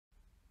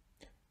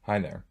Hi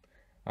there.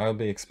 I will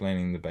be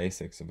explaining the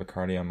basics of a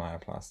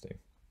cardiomyoplasty.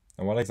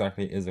 Now, what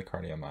exactly is a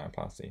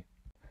cardiomyoplasty?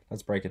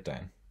 Let's break it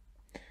down.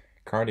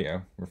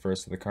 Cardio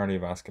refers to the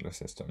cardiovascular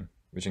system,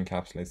 which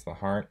encapsulates the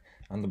heart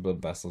and the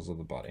blood vessels of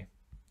the body.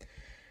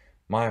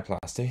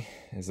 Myoplasty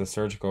is the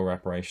surgical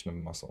reparation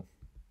of muscle.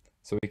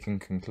 So we can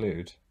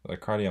conclude that a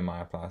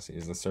cardiomyoplasty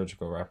is the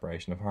surgical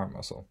reparation of heart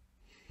muscle.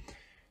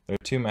 There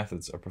are two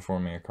methods of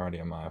performing a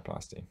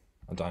cardiomyoplasty: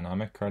 a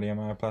dynamic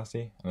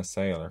cardiomyoplasty and a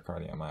cellular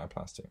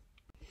cardiomyoplasty.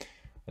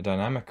 A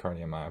dynamic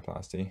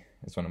cardiomyoplasty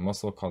is when a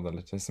muscle called the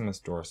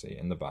latissimus dorsi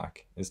in the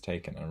back is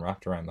taken and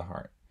wrapped around the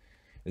heart,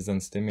 is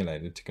then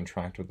stimulated to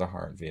contract with the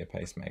heart via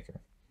pacemaker.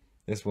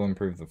 This will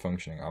improve the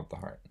functioning of the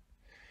heart.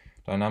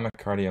 Dynamic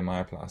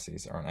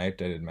cardiomyoplasties are an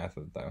outdated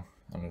method though,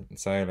 and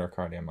cellular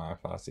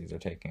cardiomyoplasties are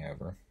taking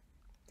over.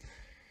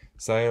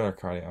 Cellular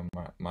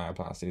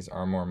cardiomyoplasties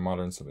are a more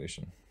modern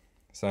solution.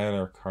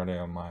 Cellular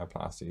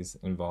cardiomyoplasties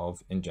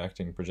involve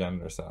injecting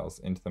progenitor cells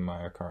into the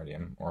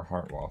myocardium or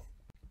heart wall.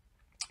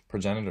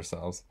 Progenitor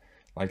cells,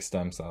 like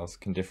stem cells,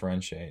 can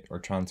differentiate or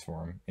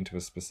transform into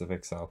a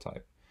specific cell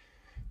type.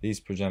 These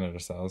progenitor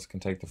cells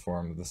can take the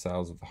form of the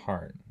cells of the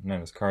heart,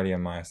 known as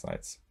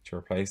cardiomyocytes, to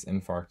replace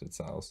infarcted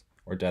cells,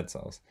 or dead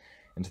cells,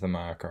 into the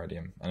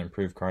myocardium and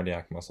improve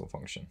cardiac muscle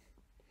function.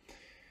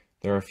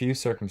 There are a few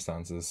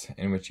circumstances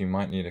in which you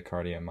might need a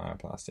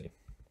cardiomyoplasty.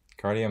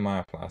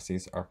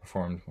 Cardiomyoplasties are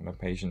performed when a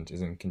patient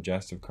is in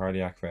congestive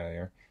cardiac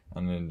failure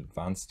and in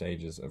advanced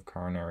stages of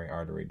coronary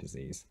artery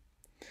disease.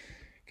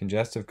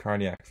 Congestive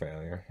cardiac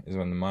failure is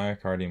when the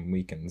myocardium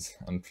weakens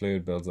and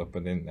fluid builds up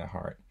within the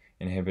heart,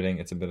 inhibiting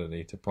its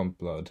ability to pump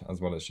blood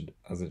as well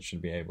as it should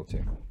be able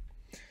to.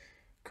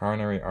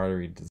 Coronary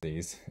artery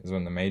disease is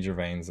when the major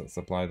veins that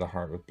supply the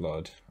heart with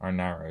blood are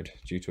narrowed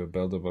due to a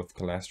buildup of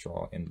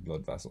cholesterol in the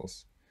blood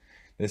vessels.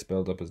 This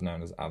buildup is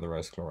known as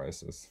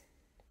atherosclerosis.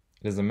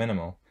 It is a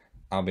minimal,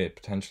 albeit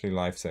potentially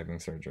life-saving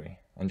surgery,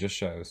 and just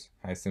shows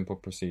how simple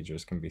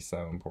procedures can be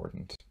so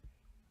important.